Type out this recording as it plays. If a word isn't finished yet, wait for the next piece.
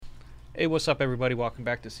Hey, what's up, everybody? Welcome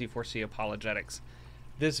back to C4C Apologetics.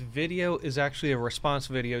 This video is actually a response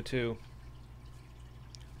video to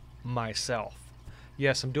myself.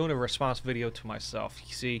 Yes, I'm doing a response video to myself.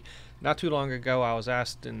 You see, not too long ago, I was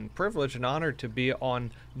asked and privileged and honored to be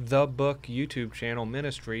on The Book YouTube channel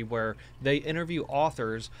ministry, where they interview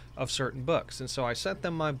authors of certain books. And so I sent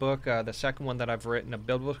them my book, the second one that I've written, A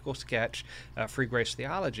Biblical Sketch, Free Grace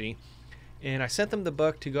Theology. And I sent them the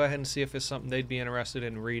book to go ahead and see if it's something they'd be interested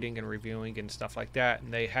in reading and reviewing and stuff like that.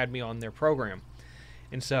 And they had me on their program.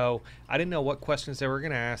 And so I didn't know what questions they were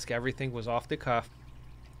going to ask. Everything was off the cuff.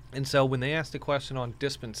 And so when they asked a question on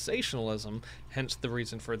dispensationalism, hence the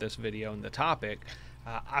reason for this video and the topic,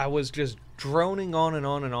 I was just droning on and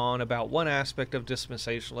on and on about one aspect of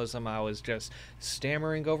dispensationalism. I was just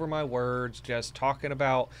stammering over my words, just talking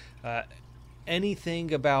about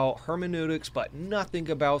anything about hermeneutics, but nothing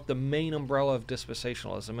about the main umbrella of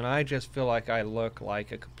dispensationalism. And I just feel like I look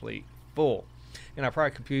like a complete fool. And I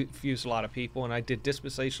probably confused a lot of people, and I did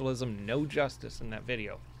dispensationalism no justice in that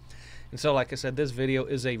video. And so, like I said, this video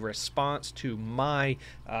is a response to my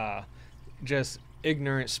just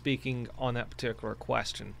ignorant speaking on that particular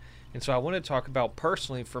question. And so I want to talk about,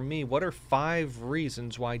 personally, for me, what are 5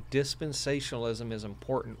 reasons why dispensationalism is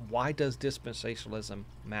important? Why does dispensationalism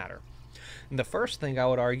matter? And the first thing I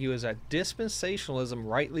would argue is that dispensationalism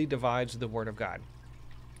rightly divides the Word of God.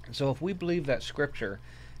 So if we believe that Scripture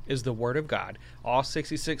is the Word of God, all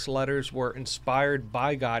 66 letters were inspired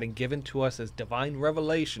by God and given to us as divine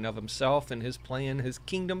revelation of Himself and His plan, His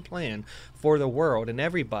kingdom plan for the world and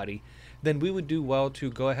everybody, then we would do well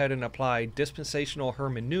to go ahead and apply dispensational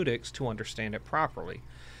hermeneutics to understand it properly.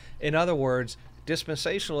 In other words,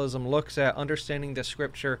 dispensationalism looks at understanding the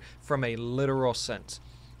Scripture from a literal sense,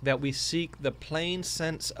 that we seek the plain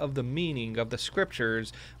sense of the meaning of the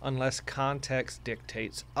Scriptures unless context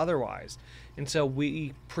dictates otherwise. And so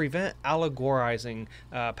we prevent allegorizing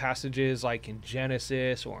passages like in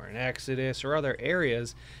Genesis or in Exodus or other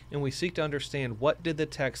areas, and we seek to understand what did the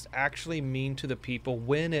text actually mean to the people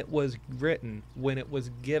when it was written, when it was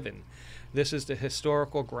given. This is the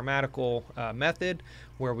historical grammatical method,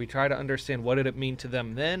 where we try to understand what did it mean to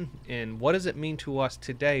them then and what does it mean to us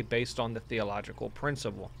today based on the theological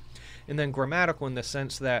principle. And then grammatical in the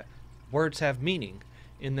sense that words have meaning,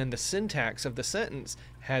 and then the syntax of the sentence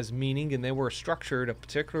has meaning, and they were structured a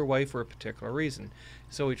particular way for a particular reason.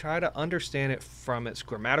 So we try to understand it from its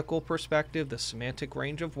grammatical perspective, the semantic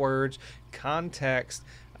range of words, context,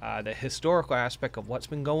 the historical aspect of what's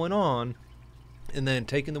been going on, and then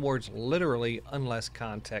taking the words literally unless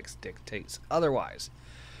context dictates otherwise.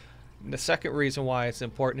 The second reason why it's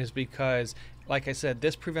important is because, like I said,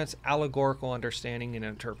 this prevents allegorical understanding and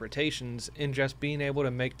interpretations in just being able to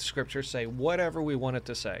make the Scripture say whatever we want it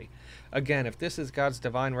to say. Again, if this is God's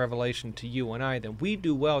divine revelation to you and I, then we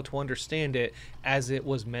do well to understand it as it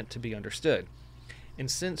was meant to be understood. And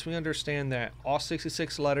since we understand that all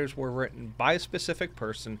 66 letters were written by a specific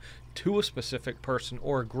person, to a specific person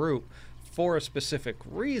or a group, for a specific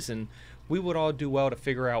reason, we would all do well to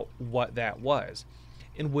figure out what that was.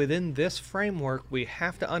 And within this framework, we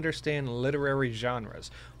have to understand literary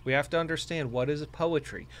genres. We have to understand what is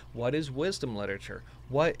poetry, what is wisdom literature,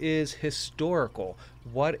 what is historical,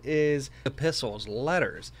 what is epistles,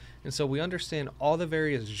 letters. And so we understand all the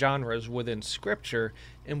various genres within Scripture,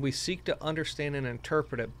 and we seek to understand and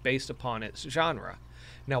interpret it based upon its genre.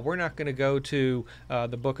 Now, we're not going to go to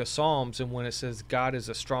the book of Psalms and when it says God is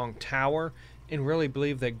a strong tower and really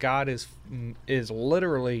believe that God is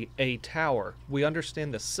literally a tower. We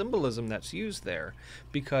understand the symbolism that's used there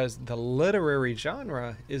because the literary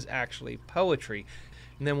genre is actually poetry.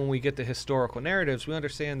 And then when we get to historical narratives, we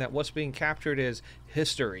understand that what's being captured is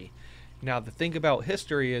history. Now, the thing about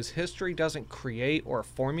history is history doesn't create or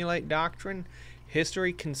formulate doctrine.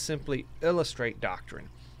 History can simply illustrate doctrine.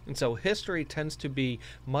 And so history tends to be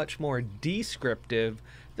much more descriptive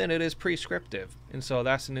than it is prescriptive. And so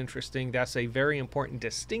that's a very important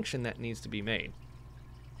distinction that needs to be made.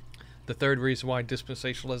 The third reason why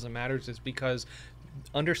dispensationalism matters is because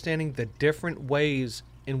understanding the different ways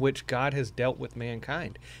in which God has dealt with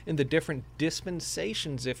mankind, in the different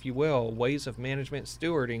dispensations, if you will, ways of management,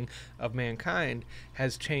 stewarding of mankind,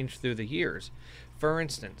 has changed through the years. For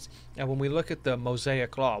instance, when we look at the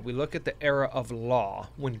Mosaic Law, we look at the era of law,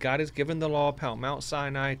 when God has given the law upon Mount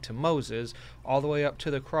Sinai to Moses, all the way up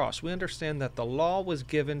to the cross. We understand that the law was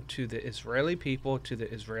given to the Israeli people, to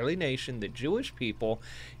the Israeli nation, the Jewish people,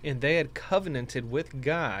 and they had covenanted with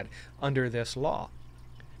God under this law.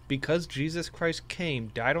 Because Jesus Christ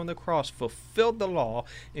came, died on the cross, fulfilled the law,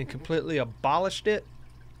 and completely abolished it,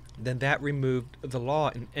 then that removed the law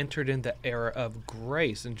and entered in the era of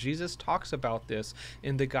grace. And Jesus talks about this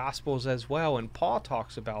in the Gospels as well, and Paul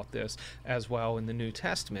talks about this as well in the New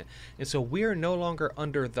Testament. And so we are no longer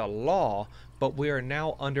under the law, but we are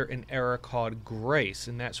now under an era called grace,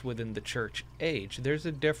 and that's within the church age. There's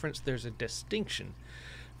a difference, there's a distinction.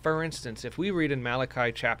 For instance, if we read in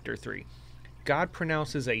Malachi chapter 3, God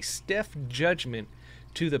pronounces a stiff judgment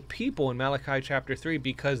to the people in Malachi chapter 3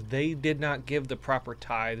 because they did not give the proper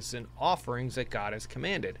tithes and offerings that God has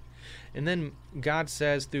commanded. And then God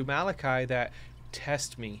says through Malachi that,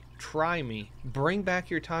 test me, try me, bring back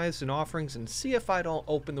your tithes and offerings, and see if I don't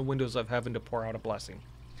open the windows of heaven to pour out a blessing.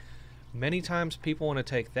 Many times people want to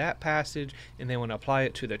take that passage and they want to apply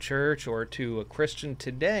it to the church or to a Christian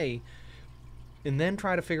today, and then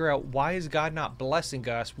try to figure out, why is God not blessing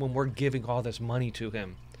us when we're giving all this money to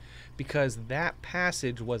him? Because that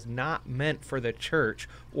passage was not meant for the church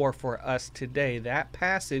or for us today. That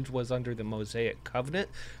passage was under the Mosaic covenant,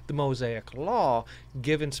 the Mosaic law,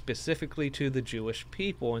 given specifically to the Jewish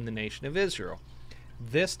people in the nation of Israel.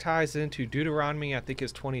 This ties into Deuteronomy, I think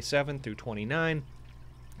it's 27 through 29,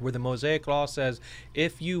 where the Mosaic law says,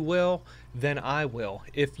 if you will, then I will.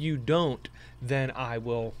 If you don't, then I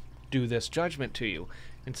will do this judgment to you.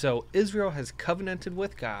 And so Israel has covenanted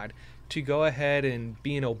with God to go ahead and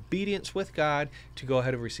be in obedience with God, to go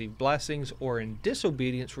ahead and receive blessings, or in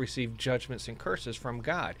disobedience receive judgments and curses from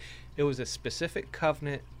God. It was a specific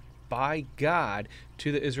covenant by God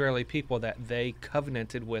to the Israeli people that they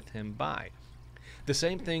covenanted with him by. The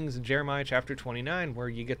same things in Jeremiah chapter 29, where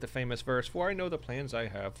you get the famous verse, for I know the plans I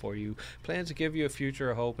have for you, plans to give you a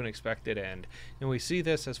future, a hope, and expected end. And we see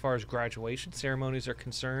this as far as graduation ceremonies are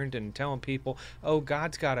concerned, and telling people, oh,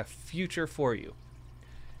 God's got a future for you.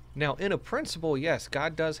 Now, in a principle, yes,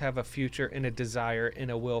 God does have a future and a desire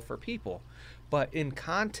and a will for people. But in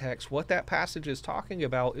context, what that passage is talking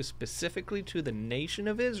about is specifically to the nation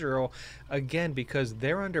of Israel, again, because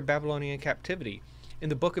they're under Babylonian captivity. In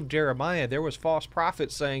the book of Jeremiah, there was false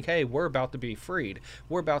prophets saying, hey, we're about to be freed.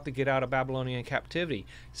 We're about to get out of Babylonian captivity.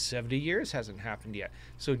 70 years hasn't happened yet.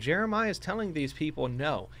 So Jeremiah is telling these people,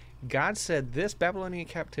 no. God said this Babylonian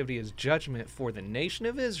captivity is judgment for the nation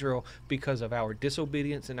of Israel because of our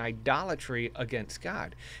disobedience and idolatry against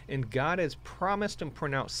God. And God has promised and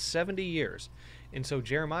pronounced 70 years. And so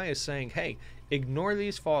Jeremiah is saying, hey, ignore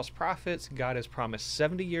these false prophets. God has promised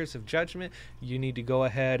 70 years of judgment. You need to go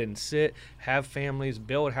ahead and sit, have families,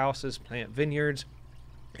 build houses, plant vineyards,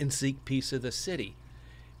 and seek peace of the city.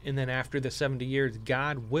 And then after the 70 years,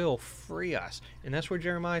 God will free us. And that's where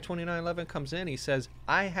Jeremiah 29:11 comes in. He says,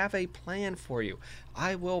 I have a plan for you.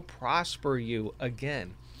 I will prosper you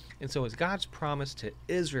again. And so it's God's promise to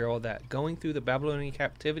Israel that going through the Babylonian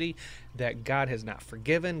captivity, that God has not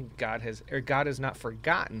forgiven, God has not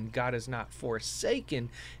forgotten, God has not forsaken,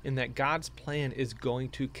 and that God's plan is going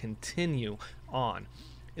to continue on.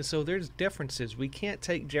 And so there's differences. We can't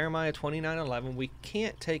take Jeremiah 29:11, we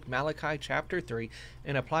can't take Malachi chapter 3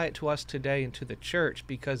 and apply it to us today and to the church,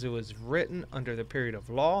 because it was written under the period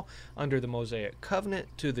of law, under the Mosaic covenant,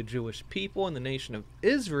 to the Jewish people and the nation of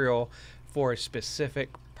Israel for a specific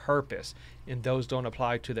purpose. And those don't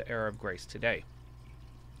apply to the era of grace today.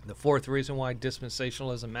 The fourth reason why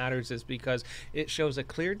dispensationalism matters is because it shows a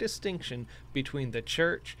clear distinction between the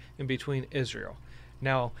church and between Israel.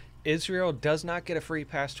 Now, Israel does not get a free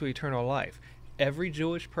pass to eternal life. Every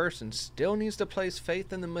Jewish person still needs to place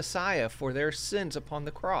faith in the Messiah for their sins upon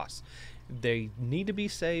the cross. They need to be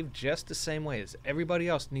saved just the same way as everybody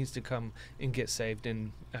else needs to come and get saved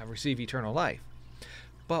and receive eternal life.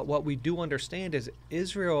 But what we do understand is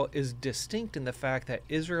Israel is distinct in the fact that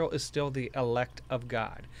Israel is still the elect of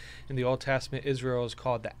God. In the Old Testament, Israel is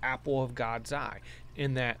called the apple of God's eye,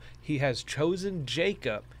 in that he has chosen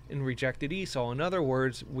Jacob and rejected Esau. In other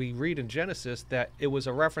words, we read in Genesis that it was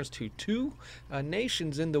a reference to two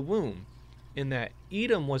nations in the womb, in that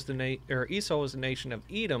Edom was Esau was the nation of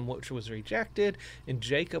Edom, which was rejected, and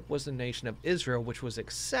Jacob was the nation of Israel, which was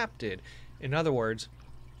accepted. In other words,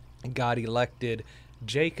 God elected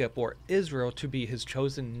Jacob, or Israel, to be his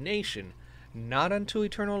chosen nation, not unto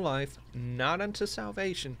eternal life, not unto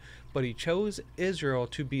salvation, but he chose Israel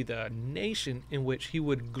to be the nation in which he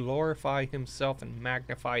would glorify himself and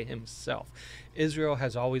magnify himself. Israel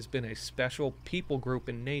has always been a special people group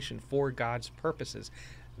and nation for God's purposes.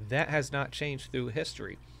 That has not changed through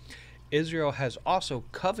history. Israel has also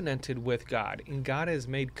covenanted with God, and God has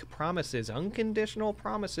made promises, unconditional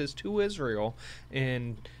promises to Israel,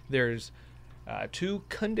 and there's two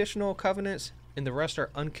conditional covenants, and the rest are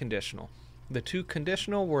unconditional. The two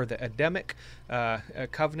conditional were the Edenic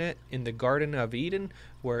covenant in the Garden of Eden,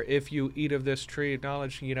 where if you eat of this tree of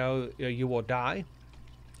knowledge, you will die.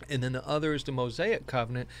 And then the other is the Mosaic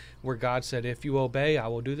covenant, where God said, if you obey, I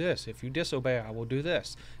will do this. If you disobey, I will do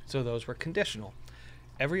this. So those were conditional.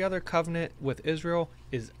 Every other covenant with Israel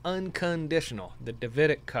is unconditional. The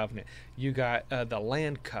Davidic covenant, you got the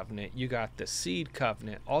land covenant, you got the seed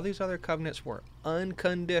covenant. All these other covenants were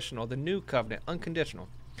unconditional. The new covenant, unconditional.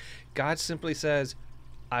 God simply says,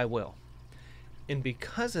 I will. And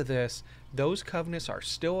because of this, those covenants are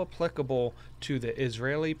still applicable to the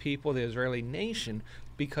Israeli people, the Israeli nation,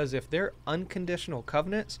 because if they're unconditional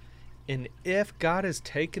covenants, and if God has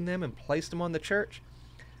taken them and placed them on the church,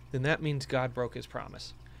 then that means God broke his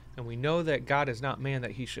promise. And we know that God is not man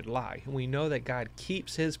that he should lie. And we know that God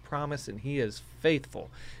keeps his promise and he is faithful.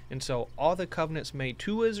 And so all the covenants made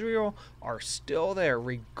to Israel are still there,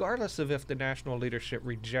 regardless of if the national leadership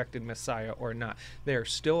rejected Messiah or not. They are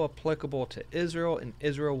still applicable to Israel, and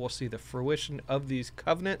Israel will see the fruition of these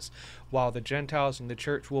covenants, while the Gentiles and the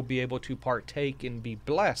church will be able to partake and be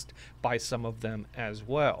blessed by some of them as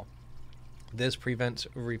well. This prevents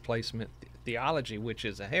replacement theology, which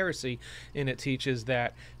is a heresy, and it teaches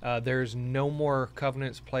that there's no more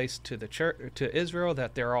covenants placed to the church, to Israel,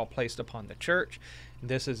 that they're all placed upon the church.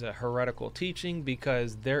 This is a heretical teaching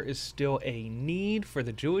because there is still a need for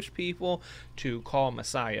the Jewish people to call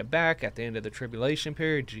Messiah back at the end of the tribulation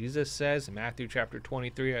period. Jesus says in Matthew chapter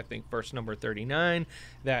 23, I think verse number 39,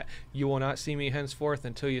 that you will not see me henceforth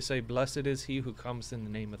until you say, blessed is he who comes in the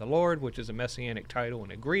name of the Lord, which is a messianic title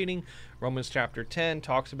and a greeting. Romans chapter 10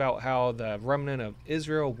 talks about how the remnant of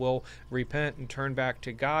Israel will repent and turn back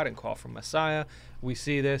to God and call for Messiah. We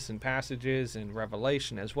see this in passages in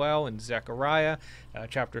Revelation as well. In Zechariah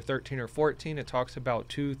chapter 13 or 14, it talks about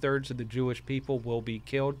 2/3 of the Jewish people will be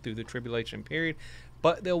killed through the tribulation period,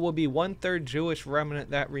 but there will be 1/3 Jewish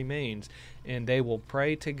remnant that remains, and they will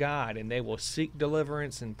pray to God, and they will seek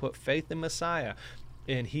deliverance and put faith in Messiah.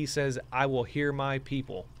 And he says, I will hear my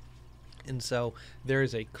people. And so there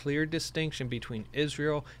is a clear distinction between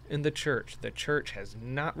Israel and the church. The church has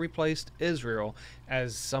not replaced Israel,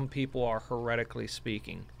 as some people are heretically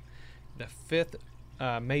speaking. The fifth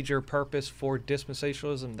major purpose for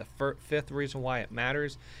dispensationalism, the fifth reason why it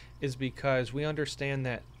matters, is because we understand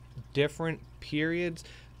that different periods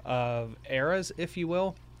of eras, if you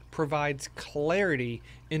will, provides clarity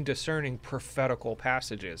in discerning prophetical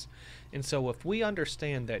passages. And so if we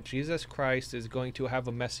understand that Jesus Christ is going to have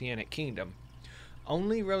a messianic kingdom,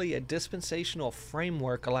 only really a dispensational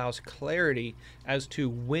framework allows clarity as to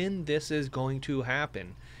when this is going to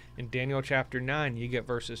happen. In Daniel chapter 9, you get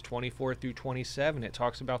verses 24 through 27. It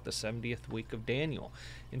talks about the 70th week of Daniel.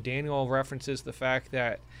 And Daniel references the fact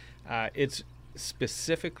that it's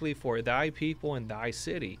specifically for thy people and thy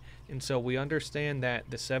city. And so we understand that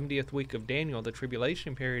the 70th week of Daniel, the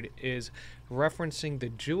tribulation period, is referencing the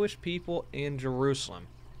Jewish people in Jerusalem.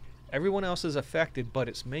 Everyone else is affected, but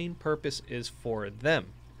its main purpose is for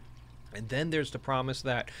them. And then there's the promise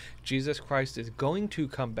that Jesus Christ is going to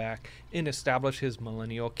come back and establish his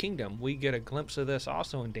millennial kingdom. We get a glimpse of this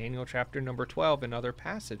also in Daniel chapter number 12 and other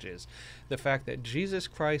passages. The fact that Jesus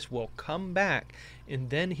Christ will come back, and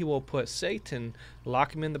then he will put Satan,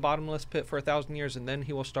 lock him in the bottomless pit for 1,000 years, and then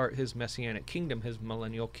he will start his messianic kingdom, his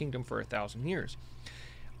millennial kingdom, for 1,000 years.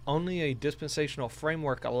 Only a dispensational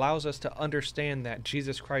framework allows us to understand that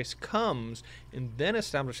Jesus Christ comes and then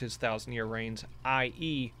establishes 1,000-year reigns,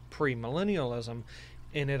 i.e. premillennialism,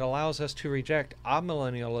 and it allows us to reject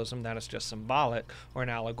amillennialism, that is just symbolic or an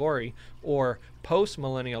allegory, or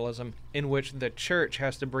postmillennialism, in which the church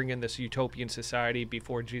has to bring in this utopian society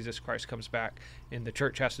before Jesus Christ comes back, and the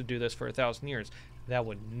church has to do this for 1,000 years. That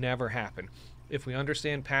would never happen. If we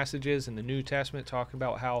understand passages in the New Testament talk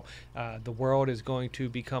about how the world is going to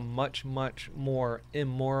become much, much more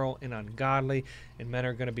immoral and ungodly, and men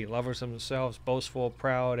are going to be lovers of themselves, boastful,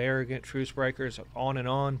 proud, arrogant, truce breakers, on,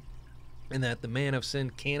 and that the man of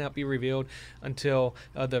sin cannot be revealed until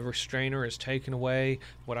the restrainer is taken away,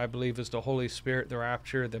 what I believe is the Holy Spirit, the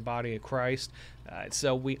rapture, the body of Christ.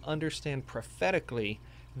 So we understand prophetically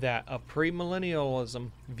that a premillennialism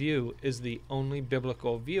view is the only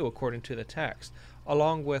biblical view according to the text,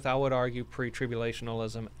 along with, I would argue,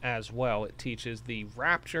 pre-tribulationalism as well. It teaches the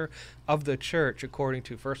rapture of the church according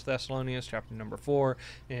to 1 Thessalonians chapter number 4,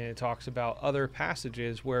 and it talks about other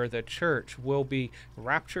passages where the church will be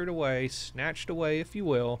raptured away, snatched away, if you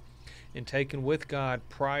will, and taken with God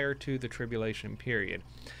prior to the tribulation period.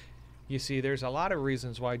 You see, there's a lot of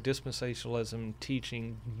reasons why dispensationalism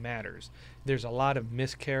teaching matters. There's a lot of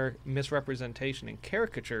misrepresentation and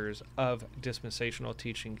caricatures of dispensational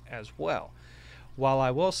teaching as well. While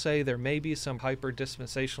I will say there may be some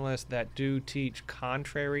hyper-dispensationalists that do teach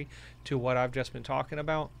contrary to what I've just been talking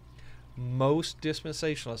about, most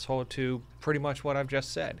dispensationalists hold to pretty much what I've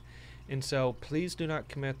just said. And so please do not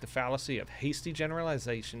commit the fallacy of hasty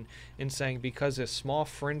generalization in saying because this small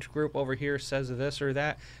fringe group over here says this or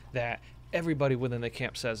that, that everybody within the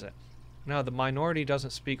camp says it. No, the minority doesn't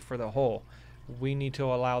speak for the whole. We need to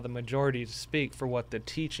allow the majority to speak for what the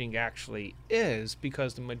teaching actually is,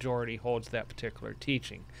 because the majority holds that particular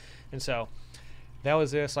teaching. And so that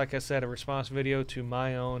was this, like I said, a response video to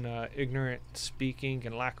my own ignorant speaking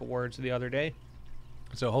and lack of words the other day.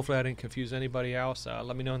 So hopefully I didn't confuse anybody else.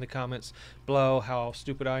 Let me know in the comments below how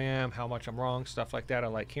stupid I am, how much I'm wrong, stuff like that. I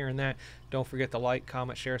like hearing that. Don't forget to like,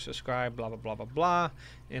 comment, share, subscribe, blah, blah, blah, blah, blah.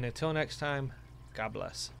 And until next time, God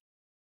bless.